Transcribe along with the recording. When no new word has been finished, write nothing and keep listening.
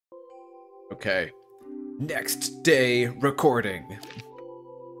Okay. Next day recording.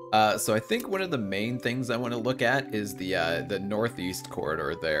 So I think one of the main things I want to look at is the northeast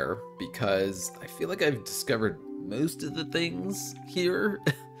corridor there, because I feel like I've discovered most of the things here.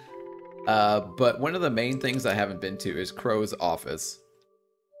 But one of the main things I haven't been to is Crow's office.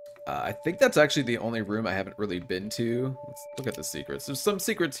 I think that's actually the only room I haven't really been to. Let's look at the secrets. There's some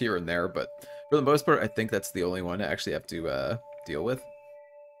secrets here and there, but for the most part, I think that's the only one I actually have to deal with.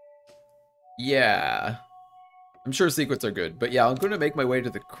 Yeah. I'm sure secrets are good, but yeah, I'm going to make my way to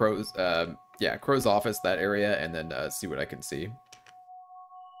the Crow's office, that area, and then see what I can see.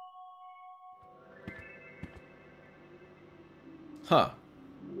 Huh.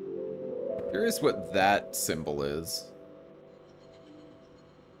 Curious what that symbol is.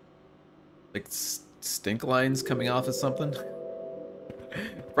 Like stink lines coming off of something?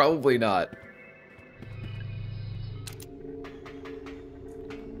 Probably not.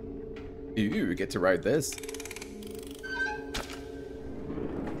 Ooh, get to ride this.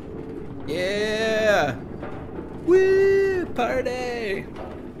 Yeah! Woo! Party!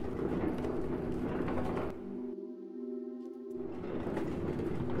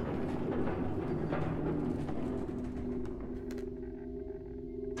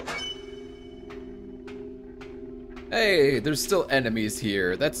 Hey, there's still enemies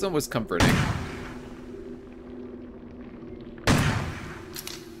here. That's almost comforting.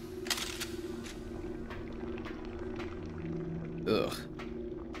 Ugh.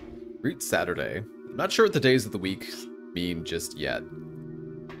 Greet Saturday. I'm not sure what the days of the week mean just yet.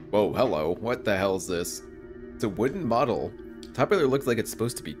 Whoa, hello. What the hell is this? It's a wooden model. Top layer looks like it's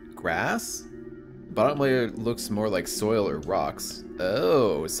supposed to be grass? Bottom layer looks more like soil or rocks.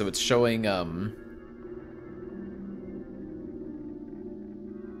 Oh, so it's showing,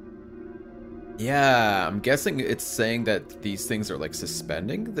 yeah, I'm guessing it's saying that these things are like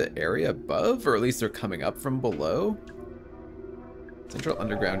suspending the area above, or at least they're coming up from below. Central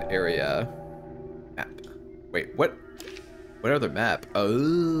underground area. Map. Wait, what? What other map?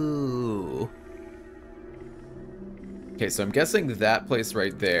 Oh. Okay, so I'm guessing that place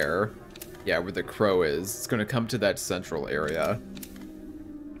right there, yeah, where the crow is, it's going to come to that central area.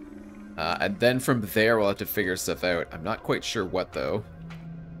 And then from there, we'll have to figure stuff out. I'm not quite sure what, though.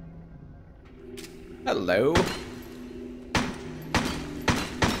 Hello.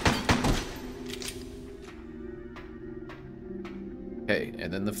 Okay,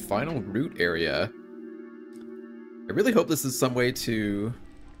 and then the final route area. I really hope this is some way to...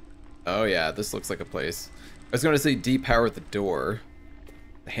 Oh yeah, this looks like a place. I was going to say depower the door.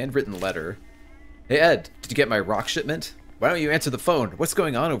 A handwritten letter. Hey Ed, did you get my rock shipment? Why don't you answer the phone? What's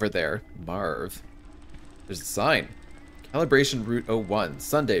going on over there? Marv. There's a sign. Calibration Route 01.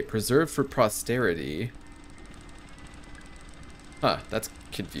 Sunday. Preserved for posterity. Huh, that's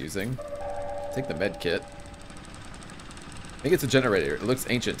confusing. Take the med kit. I think it's a generator. It looks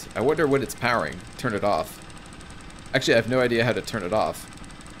ancient. I wonder what it's powering. Turn it off. Actually, I have no idea how to turn it off.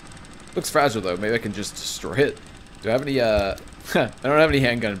 Looks fragile though. Maybe I can just destroy it. Do I have any, I don't have any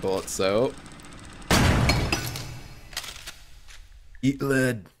handgun bullets, so... Eat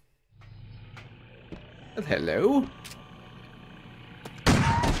lead. Hello?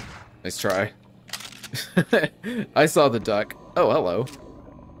 Nice try. I saw the duck. Oh, hello.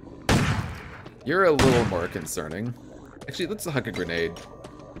 You're a little more concerning. Actually, let's huck a grenade.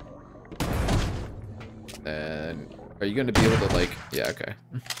 And are you going to be able to, like... Yeah, okay.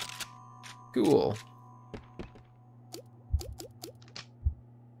 Cool.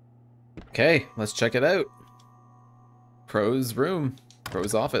 Okay, let's check it out. Crow's room.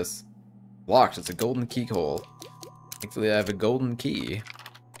 Crow's office. Locked. It's a golden keyhole. Thankfully, I have a golden key.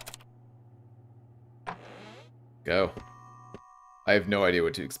 Go. I have no idea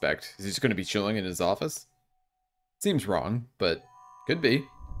what to expect. Is he just going to be chilling in his office? Seems wrong, but could be.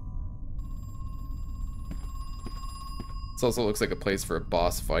 This also looks like a place for a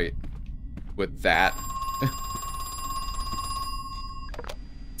boss fight with that.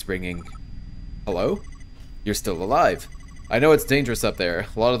 It's ringing. Hello? You're still alive. I know it's dangerous up there.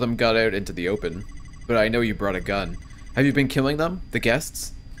 A lot of them got out into the open. But I know you brought a gun. Have you been killing them? The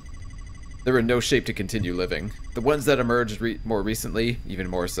guests? They were in no shape to continue living. The ones that emerged more recently, even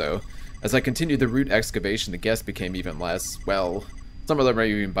more so. As I continued the root excavation, the guests became even less, well, some of them aren't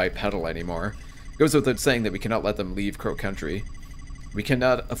even bipedal anymore. It goes without saying that we cannot let them leave Crow Country. We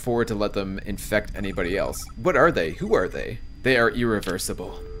cannot afford to let them infect anybody else. What are they? Who are they? They are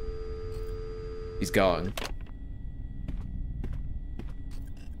irreversible. He's gone.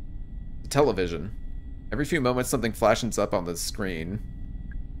 Television. Every few moments something flashes up on the screen.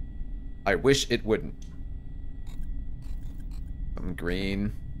 I wish it wouldn't. Something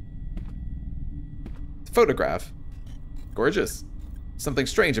green. Photograph. Gorgeous. Something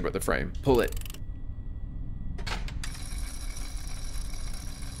strange about the frame. Pull it.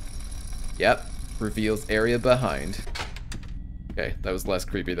 Yep. Reveals area behind. Okay, that was less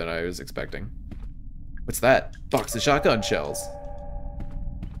creepy than I was expecting. What's that? Box of shotgun shells.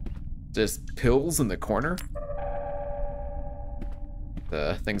 Just pills in the corner?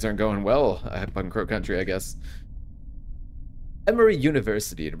 Things aren't going well at Bun Crow Country, I guess. Emory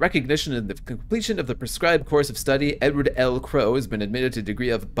University. In recognition of the completion of the prescribed course of study, Edward L. Crow has been admitted to a degree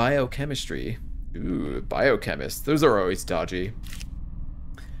of biochemistry. Ooh, biochemists. Those are always dodgy.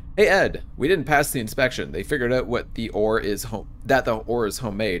 Hey Ed, we didn't pass the inspection. They figured out what the ore is that the ore is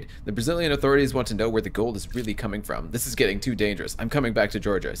homemade. The Brazilian authorities want to know where the gold is really coming from. This is getting too dangerous. I'm coming back to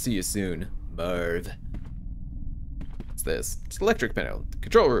Georgia. See you soon. Marv. What's this? It's an electric panel.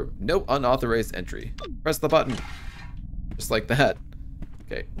 Control room. No unauthorized entry. Press the button. Just like that.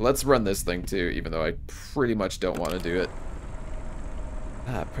 Okay, let's run this thing too, even though I pretty much don't want to do it.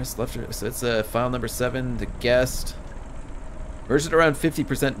 Press left. So it's file number 7, the guest. Merged at around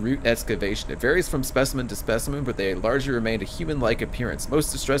 50% root excavation. It varies from specimen to specimen, but they largely remain a human-like appearance.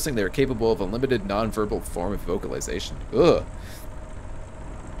 Most distressing, they are capable of a limited non-verbal form of vocalization. Ugh.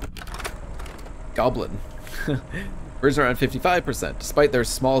 Goblin. Merged around 55%. Despite their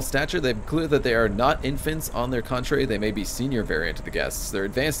small stature, they've concluded that they are not infants. On their contrary, they may be senior variant of the guests. Their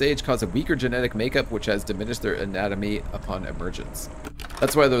advanced age caused a weaker genetic makeup, which has diminished their anatomy upon emergence.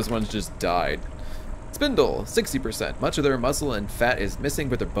 That's why those ones just died. Spindle, 60%. Much of their muscle and fat is missing,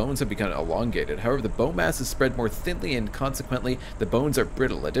 but their bones have become elongated. However, the bone mass is spread more thinly, and consequently, the bones are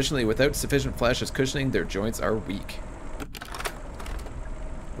brittle. Additionally, without sufficient flesh as cushioning, their joints are weak.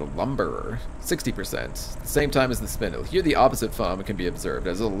 The lumberer, 60%. At the same time as the spindle. Here, the opposite phenomenon can be observed,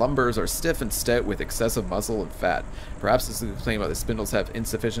 as the lumberers are stiff and stout with excessive muscle and fat. Perhaps this is explaining why the spindles have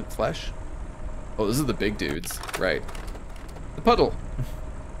insufficient flesh? Oh, those are the big dudes. Right. The puddle.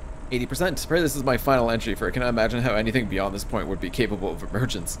 80%. Pray this is my final entry, for I cannot imagine how anything beyond this point would be capable of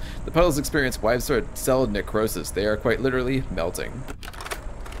emergence. The puddles experience wide cell necrosis. They are quite literally melting.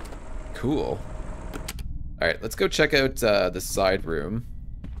 Cool. Alright, let's go check out the side room.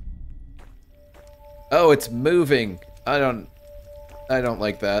 Oh, it's moving. I don't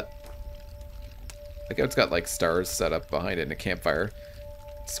like that. Like how it's got like stars set up behind it in a campfire.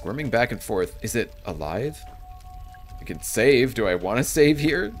 Squirming back and forth. Is it alive? I can save. Do I want to save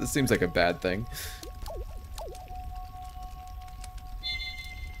here? This seems like a bad thing.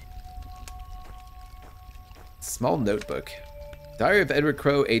 Small notebook. Diary of Edward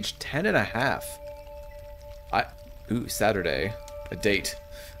Crow, age 10 and a half. Ooh, Saturday. A date.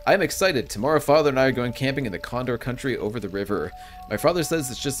 I am excited. Tomorrow, Father and I are going camping in the Condor Country over the river. My father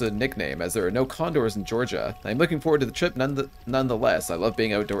says it's just a nickname, as there are no condors in Georgia. I am looking forward to the trip nonetheless. I love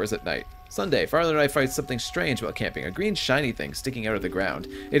being outdoors at night. Sunday, Father and I find something strange while camping. A green shiny thing sticking out of the ground.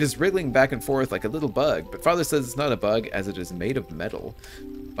 It is wriggling back and forth like a little bug, but Father says it's not a bug as it is made of metal.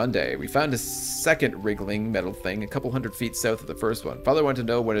 Monday, we found a second wriggling metal thing a couple 100 feet south of the first one. Father wanted to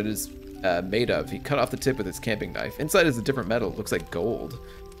know what it is made of. He cut off the tip with his camping knife. Inside is a different metal. It looks like gold.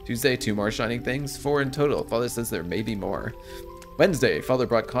 Tuesday, 2 more shining things. 4 in total. Father says there may be more. Wednesday, Father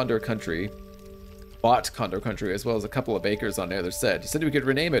bought Condor Country as well as a couple of acres on either side. He said we could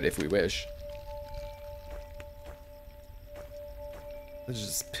rename it if we wish. There's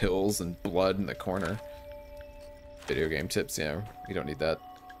just pills and blood in the corner. Video game tips, yeah, we don't need that.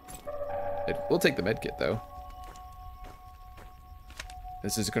 We'll take the medkit though.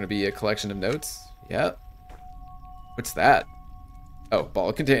 This is going to be a collection of notes. Yeah. What's that? Oh,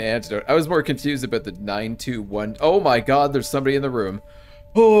 ball containing antidote. I was more confused about the 921. Oh my god, there's somebody in the room.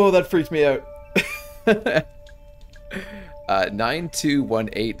 Oh, that freaked me out.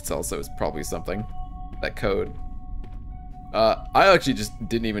 9218 also is probably something. That code. I actually just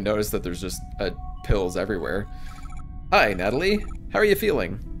didn't even notice that there's just pills everywhere. Hi, Natalie. How are you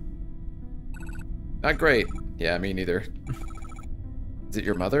feeling? Not great. Yeah, me neither. Is it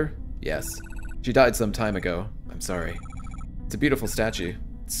your mother? Yes. She died some time ago. I'm sorry. It's a beautiful statue.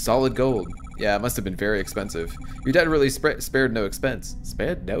 It's solid gold. Yeah, it must have been very expensive. Your dad really spared no expense.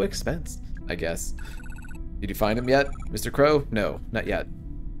 Spared no expense, I guess. Did you find him yet, Mr. Crow? No, not yet.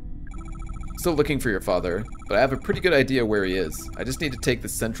 Still looking for your father, but I have a pretty good idea where he is. I just need to take the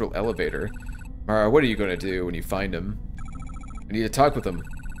central elevator. Mara, what are you going to do when you find him? I need to talk with him.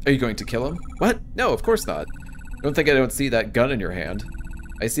 Are you going to kill him? What? No, of course not. Don't think I don't see that gun in your hand.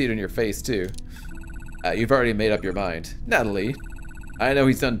 I see it in your face, too. You've already made up your mind. Natalie. I know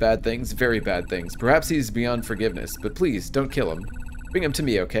he's done bad things, very bad things. Perhaps he's beyond forgiveness, but please, don't kill him. Bring him to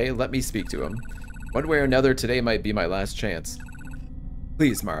me, okay? Let me speak to him. One way or another, today might be my last chance.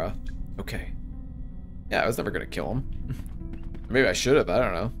 Please, Mara. Okay. Yeah, I was never gonna kill him. Maybe I should have, I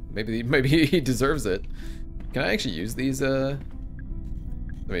don't know. Maybe he deserves it. Can I actually use these,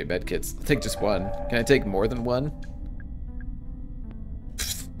 wait, med kits. I'll take just one. Can I take more than one?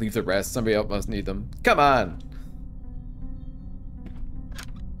 Leave the rest, somebody else must need them. Come on!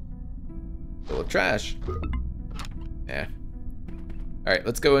 Full of trash. Yeah. Alright,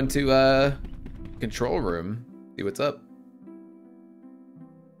 let's go into, control room. See what's up.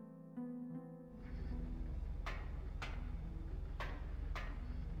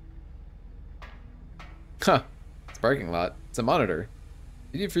 Huh. It's a parking lot. It's a monitor.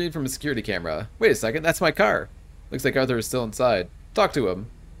 You need freed from a security camera. Wait a second, that's my car. Looks like Arthur is still inside. Talk to him.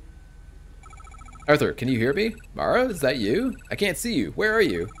 Arthur, can you hear me? Mara, is that you? I can't see you. Where are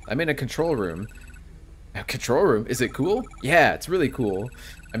you? I'm in a control room. A control room? Is it cool? Yeah, it's really cool.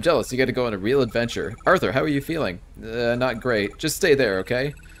 I'm jealous. You got to go on a real adventure. Arthur, how are you feeling? Not great. Just stay there,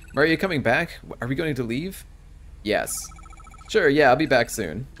 okay? Mara, are you coming back? Are we going to leave? Yes. Sure, yeah, I'll be back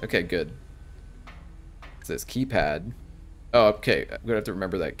soon. Okay, good. It says keypad. Oh, okay. I'm gonna have to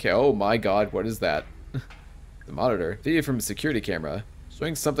remember that. Okay. Oh my god, what is that? The monitor. Video from a security camera.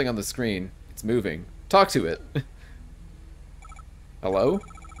 Showing something on the screen. It's moving. Talk to it. Hello?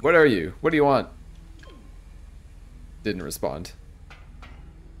 What are you? What do you want? Didn't respond.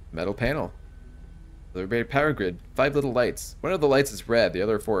 Metal panel. Illuminated power grid. 5 little lights. One of the lights is red, the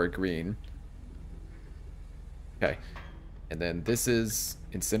other 4 are green. Okay. And then this is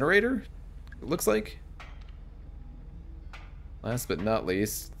incinerator? It looks like. Last but not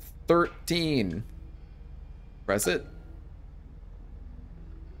least, 13. Press it.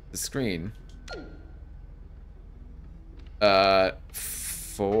 The screen.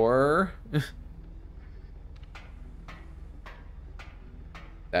 4.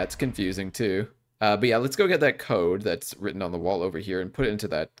 That's confusing too. But yeah, let's go get that code that's written on the wall over here and put it into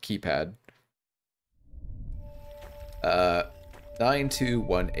that keypad.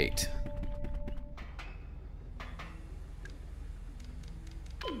 9218.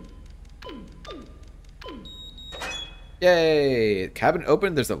 Yay! Cabin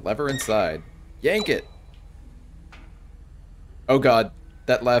open, there's a lever inside. Yank it! Oh god,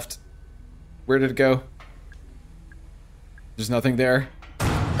 that left. Where did it go? There's nothing there.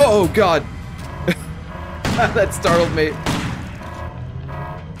 Oh god! That startled me. Do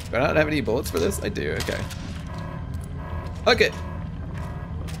I not have any bullets for this? I do, okay. Hook it!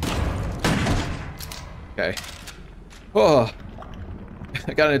 Okay. Oh!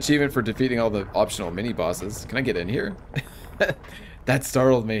 I got an achievement for defeating all the optional mini-bosses. Can I get in here? That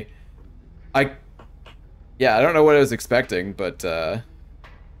startled me. Yeah, I don't know what I was expecting, but, yeah,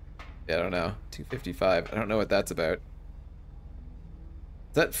 I don't know. 255. I don't know what that's about.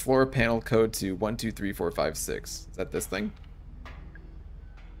 Set floor panel code to 123456. Is that this thing?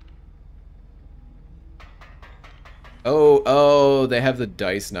 Oh, they have the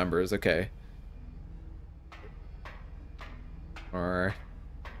dice numbers. Okay. Or...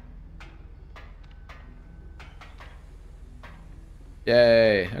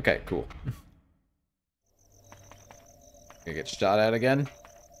 Yay. Okay, cool. Gonna get shot at again.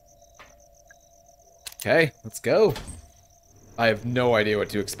 Okay, let's go. I have no idea what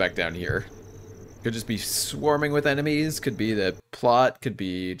to expect down here. Could just be swarming with enemies, could be the plot, could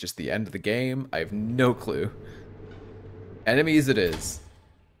be just the end of the game. I have no clue. Enemies it is.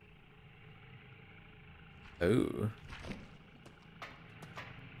 Oh.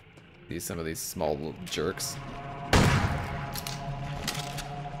 See some of these small little jerks.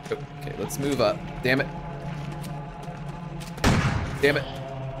 Okay, let's move up. Damn it. Damn it.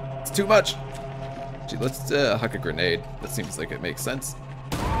 It's too much. Gee, let's huck a grenade. That seems like it makes sense.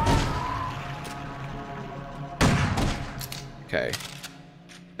 Okay.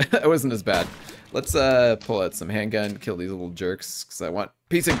 That wasn't as bad. Let's pull out some handgun, kill these little jerks, because I want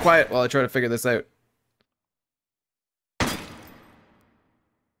peace and quiet while I try to figure this out.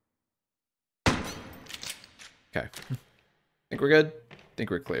 Okay. Think we're good? Think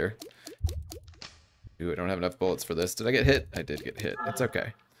we're clear. Ooh, I don't have enough bullets for this. Did I get hit? I did get hit. It's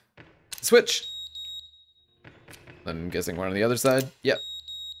okay. Switch! I'm guessing one on the other side? Yep.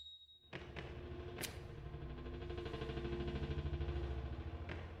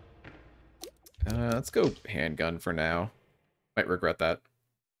 Let's go handgun for now. Might regret that.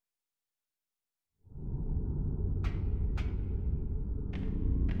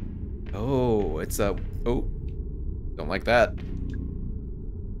 Oh, it's a... Oh. Don't like that.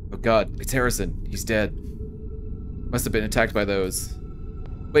 Oh god, it's Harrison. He's dead. Must have been attacked by those.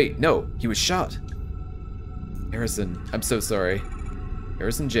 Wait, no, he was shot. Harrison, I'm so sorry.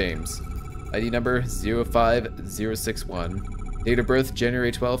 Harrison James. ID number 05061. Date of birth,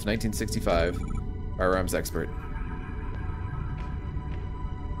 January 12th, 1965. Firearms expert.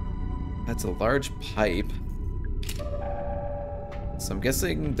 That's a large pipe. So I'm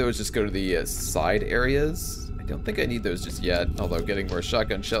guessing those just go to the side areas. I don't think I need those just yet, although getting more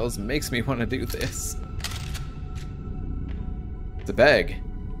shotgun shells makes me want to do this. It's a bag.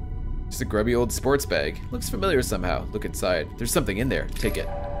 Just a grubby old sports bag. Looks familiar somehow. Look inside. There's something in there. Take it.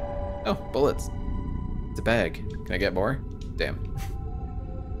 Oh, bullets. It's a bag. Can I get more? Damn.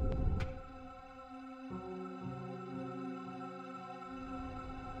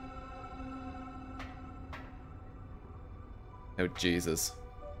 Oh, Jesus.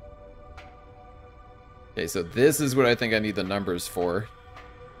 Okay, so this is what I think I need the numbers for.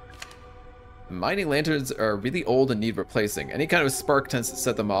 Mining lanterns are really old and need replacing. Any kind of spark tends to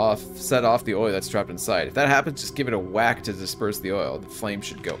set off the oil that's trapped inside. If that happens, just give it a whack to disperse the oil. The flame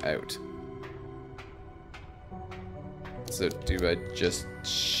should go out. So do I just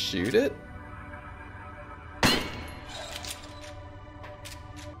shoot it?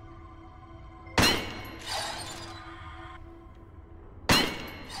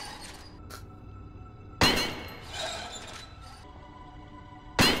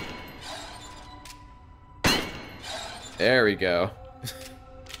 There we go.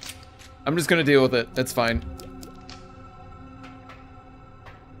 I'm just gonna deal with it. That's fine.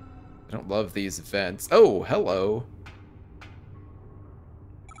 I don't love these vents. Oh, hello.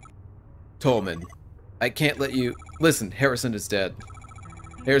 Tolman. I can't let you... Listen, Harrison is dead.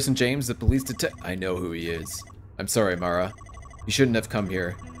 Harrison James, the police detective... I know who he is. I'm sorry, Mara. You shouldn't have come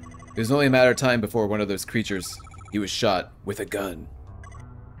here. It was only a matter of time before one of those creatures... He was shot with a gun.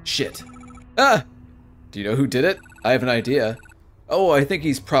 Shit. Ah! Do you know who did it? I have an idea. Oh, I think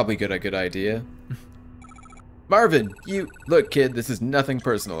he's probably got a good idea. Marvin, you... Look, kid, this is nothing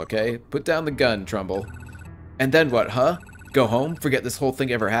personal, okay? Put down the gun, Trumbull. And then what, huh? Go home? Forget this whole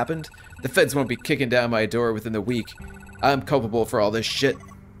thing ever happened? The feds won't be kicking down my door within the week. I'm culpable for all this shit.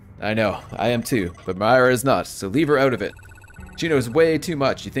 I know, I am too, but Myra is not, so leave her out of it. She knows way too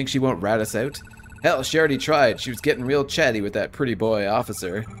much. You think she won't rat us out? Hell, she already tried. She was getting real chatty with that pretty boy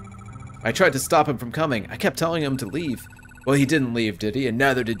officer. I tried to stop him from coming. I kept telling him to leave. Well, he didn't leave, did he? And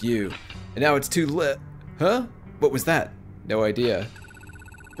neither did you. And now it's too late. Huh? What was that? No idea.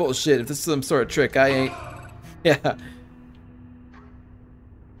 Bullshit, if this is some sort of trick, I ain't... Yeah.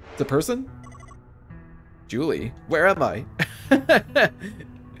 It's a person? Julie? Where am I?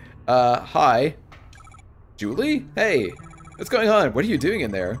 Hi. Julie? Hey. What's going on? What are you doing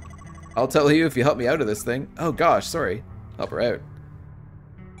in there? I'll tell you if you help me out of this thing. Oh gosh, sorry. Help her out.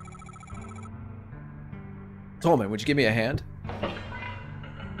 Tolman, would you give me a hand? Can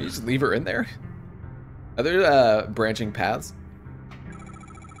you just leave her in there? Are there branching paths?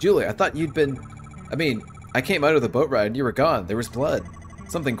 Julie, I thought you'd been... I mean, I came out of the boat ride and you were gone. There was blood.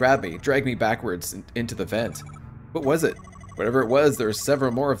 Something grabbed me, dragged me backwards into the vent. What was it? Whatever it was, there were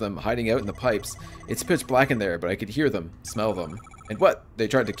several more of them hiding out in the pipes. It's pitch black in there, but I could hear them, smell them. And what? They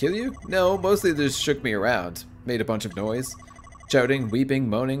tried to kill you? No, mostly they just shook me around. Made a bunch of noise. Shouting, weeping,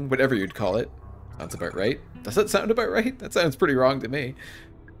 moaning, whatever you'd call it. Sounds about right. Does that sound about right? That sounds pretty wrong to me.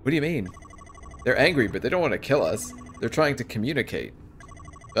 What do you mean? They're angry, but they don't want to kill us. They're trying to communicate.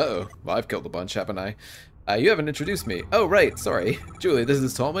 Uh-oh. Well, I've killed a bunch, haven't I? You haven't introduced me. Oh, right. Sorry. Julie, this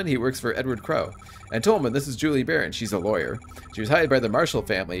is Tolman. He works for Edward Crowe. And Tolman, this is Julie Barron. She's a lawyer. She was hired by the Marshall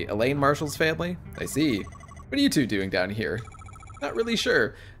family. Elaine Marshall's family? I see. What are you two doing down here? Not really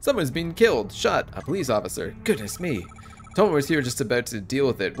sure. Someone's been killed. Shot. A police officer. Goodness me. Tolman was here just about to deal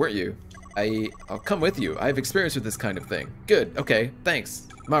with it, weren't you? I'll come with you. I have experience with this kind of thing. Good. Okay. Thanks.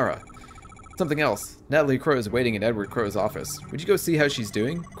 Mara. Something else. Natalie Crowe is waiting in Edward Crowe's office. Would you go see how she's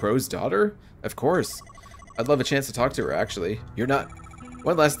doing? Crowe's daughter? Of course. I'd love a chance to talk to her, actually. You're not...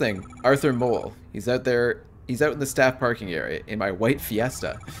 One last thing. Arthur Mole. He's out there... He's out in the staff parking area in my white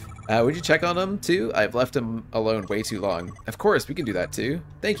Fiesta. Would you check on him, too? I've left him alone way too long. Of course, we can do that, too.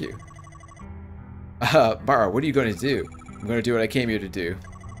 Thank you. Mara, what are you going to do? I'm going to do what I came here to do.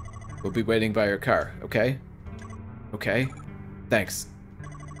 We'll be waiting by your car, okay? Okay. Thanks.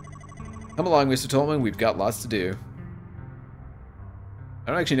 Come along, Mr. Tolman. We've got lots to do.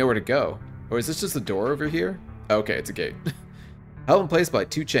 I don't actually know where to go. Or is this just a door over here? Okay, it's a gate. Held in place by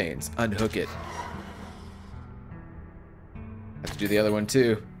 2 chains. Unhook it. Have to do the other one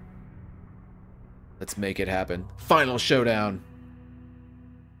too. Let's make it happen. Final showdown.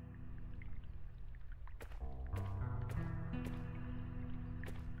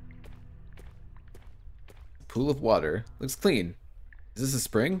 Pool of water. Looks clean. Is this a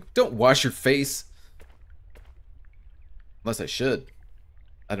spring? Don't wash your face. Unless I should.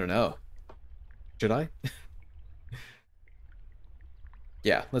 I don't know. Should I?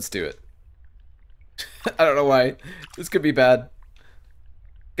 Yeah, let's do it. I don't know why. This could be bad.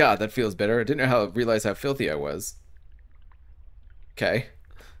 God, that feels better. I didn't realize how filthy I was. Okay.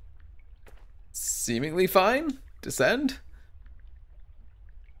 Seemingly fine? Descend?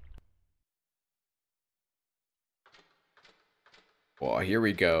 Oh, here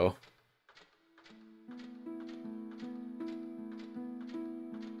we go.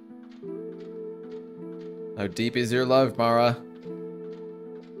 How deep is your love, Mara?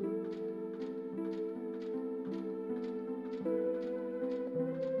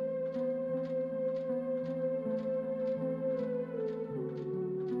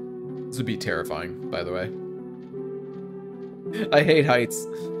 This would be terrifying, by the way. I hate heights.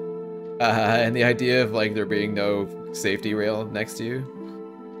 And the idea of, like, there being no safety rail next to you.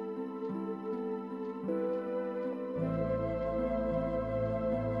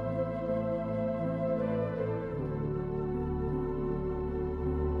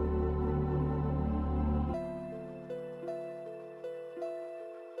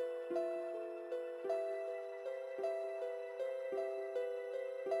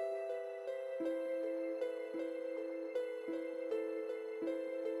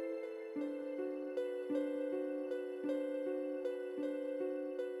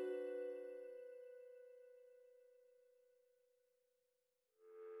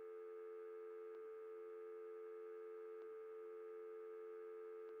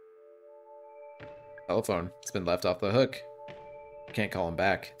 Telephone. It's been left off the hook. Can't call him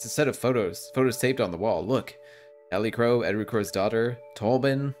back. It's a set of photos. Photos taped on the wall. Look. Ellie Crow, Edward Crow's daughter,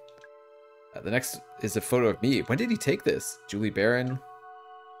 Tolman. The next is a photo of me. When did he take this? Julie Barron,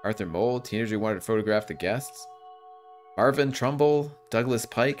 Arthur Mole, teenager who wanted to photograph the guests. Marvin Trumbull, Douglas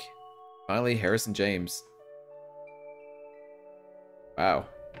Pike. Finally, Harrison James. Wow.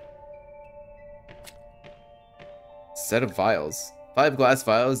 Set of vials. 5 glass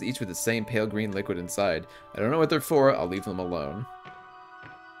vials, each with the same pale green liquid inside. I don't know what they're for, I'll leave them alone.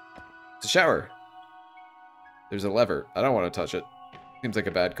 It's a shower. There's a lever. I don't want to touch it. Seems like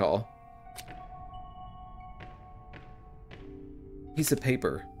a bad call. Piece of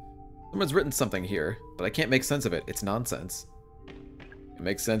paper. Someone's written something here, but I can't make sense of it. It's nonsense. It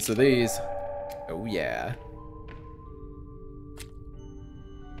makes sense of these. Oh yeah.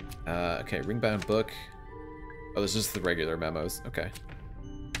 Okay, ring-bound book. Oh, there's just the regular memos. Okay.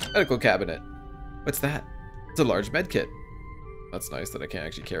 Medical cabinet. What's that? It's a large med kit. That's nice that I can't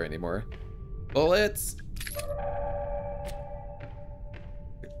actually carry anymore. Bullets!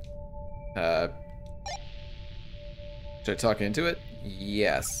 Should I talk into it?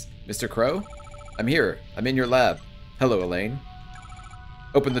 Yes. Mr. Crow? I'm here. I'm in your lab. Hello, Elaine.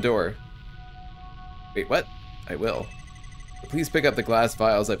 Open the door. Wait, what? I will. Please pick up the glass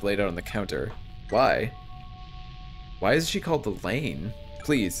vials I've laid out on the counter. Why? Why is she called Elaine?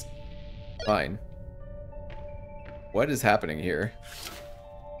 Please. Fine. What is happening here?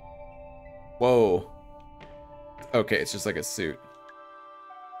 Whoa. Okay, it's just like a suit.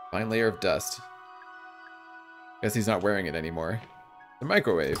 Fine layer of dust. Guess he's not wearing it anymore. The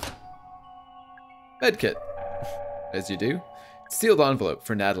microwave. Medkit. As you do. Sealed envelope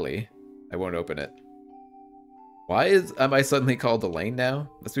for Natalie. I won't open it. Why am I suddenly called Elaine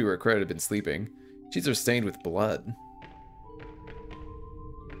now? Must be where Crow had been sleeping. Sheets are stained with blood.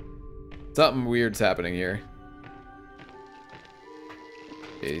 Something weird's happening here.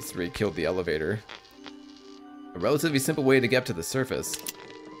 Okay, he's already killed the elevator. A relatively simple way to get up to the surface.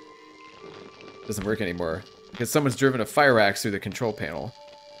 Doesn't work anymore. Because someone's driven a fire axe through the control panel.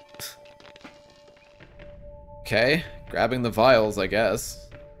 Okay, grabbing the vials, I guess.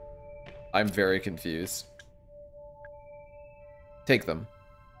 I'm very confused. Take them.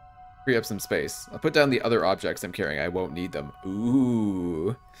 Free up some space. I'll put down the other objects I'm carrying. I won't need them.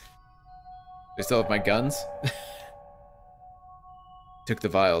 Ooh. I still have my guns? Took the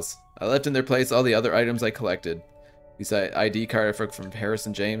vials. I left in their place all the other items I collected. The ID card I took from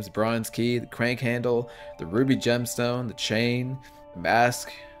Harrison James, bronze key, the crank handle, the ruby gemstone, the chain, the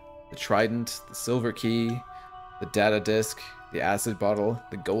mask, the trident, the silver key, the data disk, the acid bottle,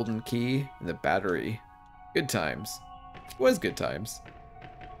 the golden key, and the battery. Good times. It was good times.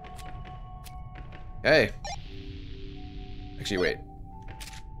 Hey. Actually, wait.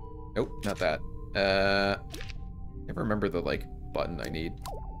 Nope, not that. Never remember the, like, button I need. Am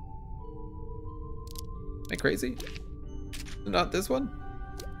I crazy? Not this one?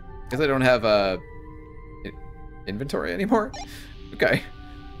 Guess I don't have, inventory anymore? Okay.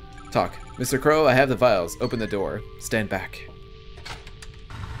 Talk. Mr. Crow, I have the vials. Open the door. Stand back.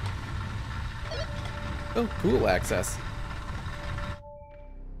 Oh, pool access.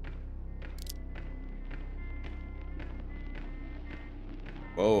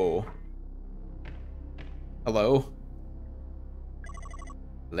 Whoa. Hello?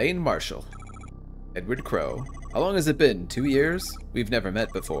 Lane Marshall. Edward Crow. How long has it been? 2 years? We've never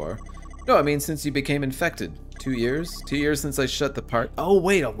met before. No, I mean since you became infected. 2 years? 2 years since I shut the part. Oh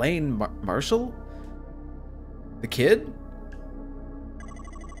wait, Elaine Marshall? The kid?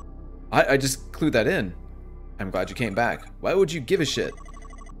 I just clued that in. I'm glad you came back. Why would you give a shit?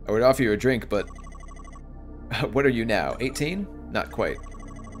 I would offer you a drink, but... What are you now, 18? Not quite.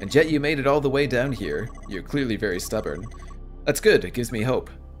 And yet you made it all the way down here. You're clearly very stubborn. That's good, it gives me hope.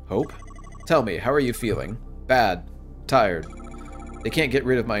 Hope? Tell me, how are you feeling? Bad. Tired. They can't get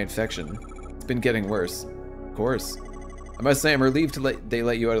rid of my infection. It's been getting worse. Of course. I must say I'm relieved they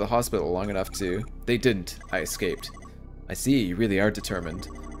let you out of the hospital long enough to... They didn't. I escaped. I see, you really are determined.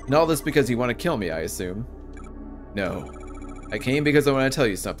 And all this because you want to kill me, I assume. No. I came because I want to tell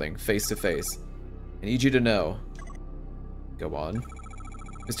you something, face to face. I need you to know. Go on.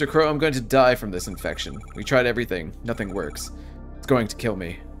 Mr. Crow, I'm going to die from this infection. We tried everything. Nothing works. It's going to kill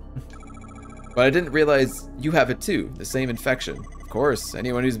me. But I didn't realize you have it too, the same infection. Of course,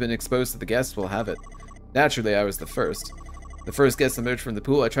 anyone who's been exposed to the guests will have it. Naturally, I was the first. The first guest emerged from the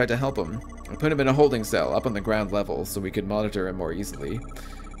pool, I tried to help him. I put him in a holding cell up on the ground level so we could monitor him more easily.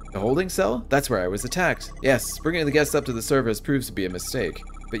 The holding cell? That's where I was attacked. Yes, bringing the guests up to the surface proves to be a mistake.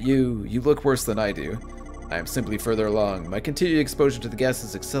 But you look worse than I do. I am simply further along. My continued exposure to the guests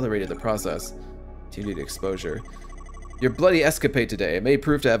has accelerated the process. Continued exposure. Your bloody escapade today may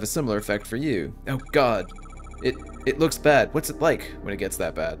prove to have a similar effect for you. Oh god. It looks bad. What's it like when it gets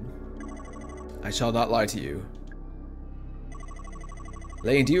that bad? I shall not lie to you.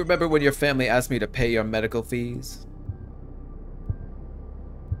 Lane, do you remember when your family asked me to pay your medical fees?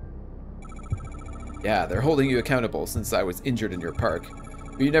 Yeah, they're holding you accountable since I was injured in your park.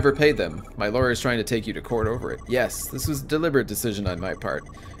 But you never paid them. My lawyer's trying to take you to court over it. Yes, this was a deliberate decision on my part.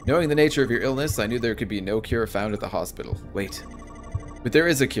 Knowing the nature of your illness, I knew there could be no cure found at the hospital. Wait. But there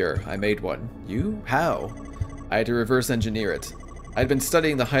is a cure. I made one. You? How? I had to reverse engineer it. I'd been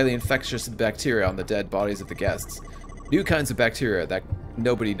studying the highly infectious bacteria on the dead bodies of the guests. New kinds of bacteria that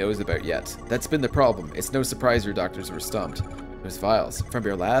nobody knows about yet. That's been the problem. It's no surprise your doctors were stumped. Those vials. From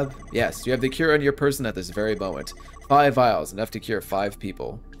your lab? Yes, you have the cure on your person at this very moment. 5 vials, enough to cure 5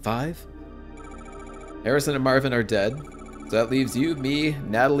 people. 5? Harrison and Marvin are dead. So that leaves you, me,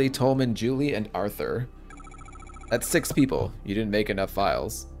 Natalie, Tolman, Julie, and Arthur. That's 6 people. You didn't make enough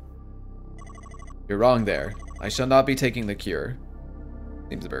vials. You're wrong there. I shall not be taking the cure.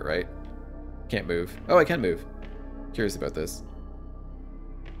 Seems about right. Can't move. Oh, I can move. Curious about this.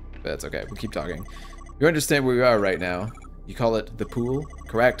 But that's okay. We'll keep talking. You understand where we are right now. You call it the pool?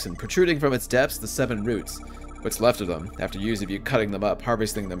 Correct, and protruding from its depths, the 7 roots. What's left of them, after years of you cutting them up,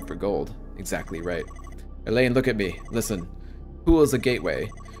 harvesting them for gold. Exactly right. Elaine, look at me. Listen. Pool is a gateway.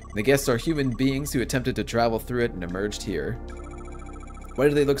 And the guests are human beings who attempted to travel through it and emerged here. Why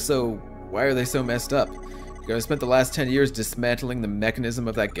do they look so... Why are they so messed up? Because I spent the last 10 years dismantling the mechanism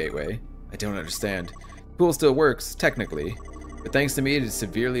of that gateway. I don't understand. The pool still works, technically. But thanks to me, it is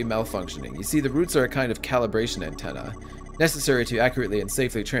severely malfunctioning. You see, the roots are a kind of calibration antenna, necessary to accurately and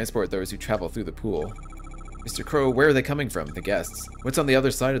safely transport those who travel through the pool. Mr. Crow, where are they coming from, the guests? What's on the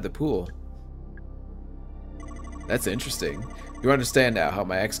other side of the pool? That's interesting. You understand now how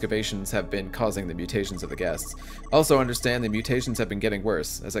my excavations have been causing the mutations of the guests. Also understand the mutations have been getting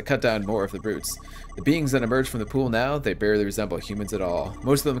worse, as I cut down more of the roots. The beings that emerge from the pool now, they barely resemble humans at all.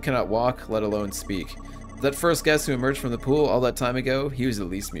 Most of them cannot walk, let alone speak. That first guest who emerged from the pool all that time ago, he was the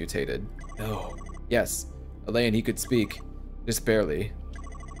least mutated. No. Yes. Elaine, he could speak. Just barely.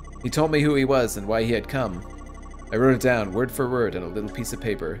 He told me who he was and why he had come. I wrote it down, word for word, on a little piece of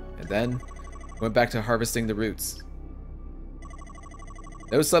paper, and then went back to harvesting the roots.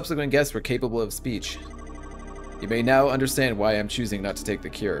 No subsequent guests were capable of speech. You may now understand why I am choosing not to take the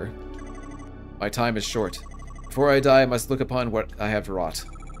cure. My time is short. Before I die, I must look upon what I have wrought.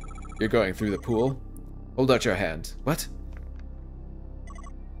 You're going through the pool? Hold out your hand. What?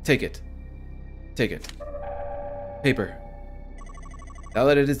 Take it. Take it. Paper. Now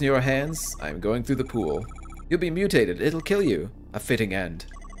that it is in your hands, I am going through the pool. You'll be mutated. It'll kill you. A fitting end.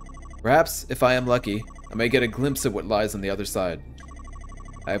 Perhaps, if I am lucky, I may get a glimpse of what lies on the other side.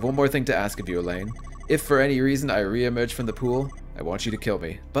 I have one more thing to ask of you, Elaine. If for any reason I re-emerge from the pool, I want you to kill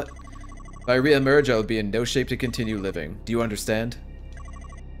me. But if I re-emerge, I will be in no shape to continue living. Do you understand?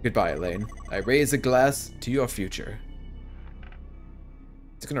 Goodbye, Elaine. I raise a glass to your future.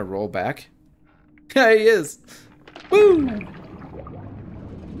 It's gonna roll back. Yeah, he is. Woo!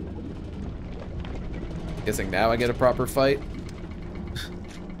 Guessing now I get a proper fight.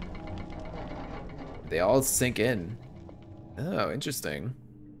 They all sink in. Oh, interesting.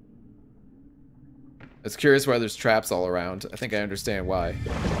 I was curious why there's traps all around. I think I understand why.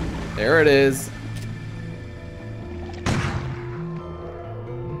 There it is.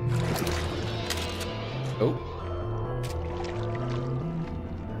 Oh.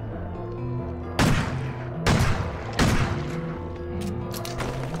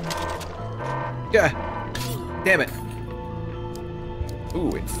 Yeah. Damn it. Ooh,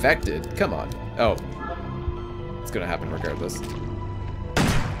 infected. Come on. Oh. It's gonna happen regardless.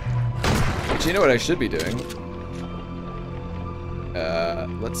 But you know what I should be doing?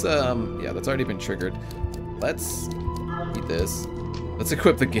 Yeah, that's already been triggered. Let's eat this. Let's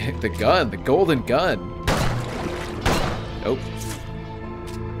equip the gun, the golden gun. Nope.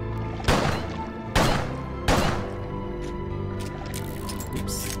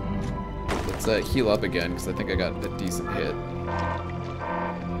 Oops. Let's heal up again, because I think I got a decent hit.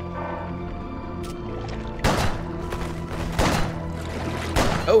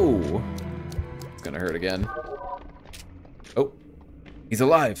 Oh! It's gonna hurt again. Oh. He's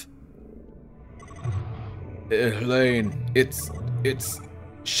alive! Elaine, it's...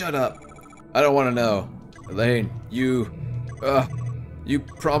 Shut up. I don't want to know. Elaine, you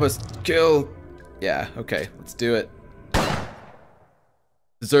promised kill. Yeah, okay, let's do it.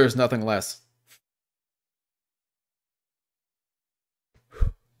 Deserves nothing less.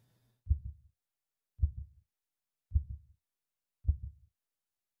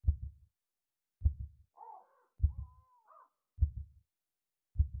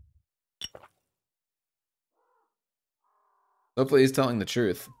 Hopefully he's telling the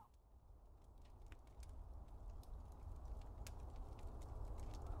truth.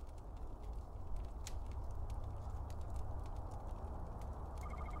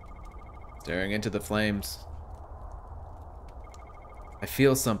 Staring into the flames. I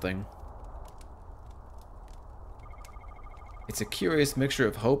feel something. It's a curious mixture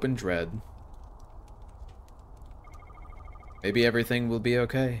of hope and dread. Maybe everything will be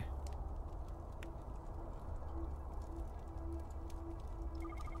okay.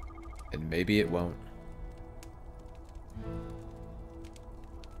 And maybe it won't.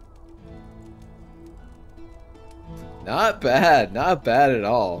 Not bad at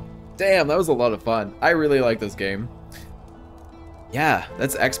all. Damn, that was a lot of fun. I really like this game. Yeah,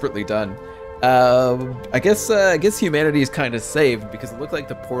 that's expertly done. I guess humanity is kind of saved because it looked like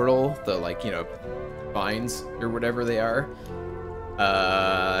the portal, the vines or whatever they are,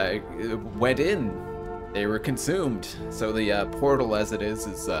 went in. They were consumed. So the portal as it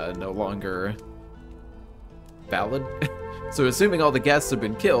is no longer valid. So assuming all the guests have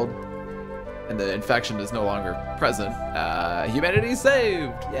been killed and the infection is no longer present, humanity's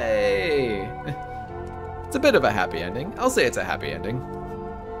saved! Yay! It's a bit of a happy ending. I'll say it's a happy ending.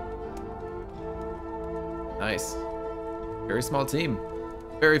 Nice. Very small team.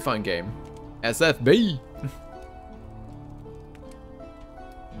 Very fun game. SFB!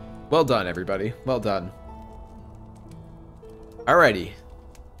 Well done, everybody. Well done. Alrighty.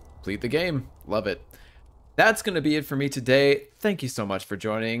 Complete the game. Love it. That's going to be it for me today. Thank you so much for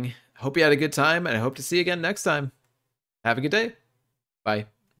joining. Hope you had a good time, and I hope to see you again next time. Have a good day. Bye.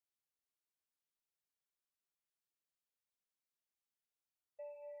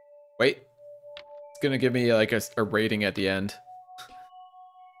 Wait. It's going to give me like a rating at the end.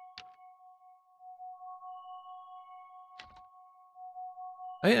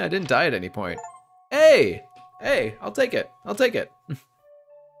 Oh yeah, I didn't die at any point. Hey! Hey, I'll take it. I'll take it.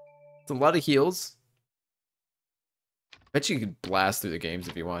 It's a lot of heals. Bet you could blast through the games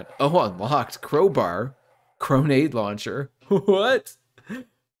if you want. Oh, unlocked. Crowbar. Grenade launcher. What?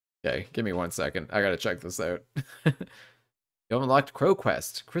 Okay, give me 1 second. I gotta check this out. You have unlocked Crow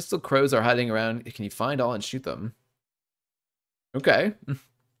Quest. Crystal crows are hiding around. Can you find all and shoot them? Okay.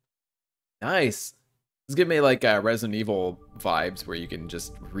 Nice. This gives me like Resident Evil vibes where you can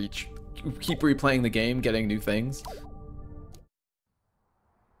just keep replaying the game, getting new things.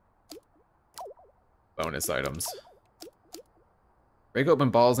 Bonus items. Break open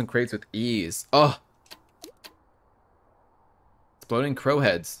balls and crates with ease. Oh! Exploding crow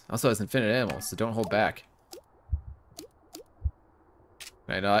heads. Also has infinite ammo, so don't hold back.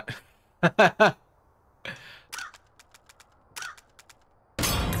 Can I not?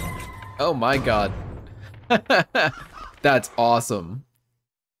 Oh my god. That's awesome.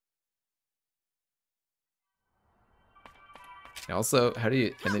 Also, how do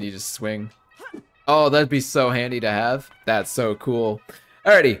you... And then you just swing. Oh, that'd be so handy to have. That's so cool.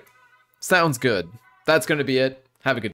 Alrighty. Sounds good. That's gonna be it. Have a good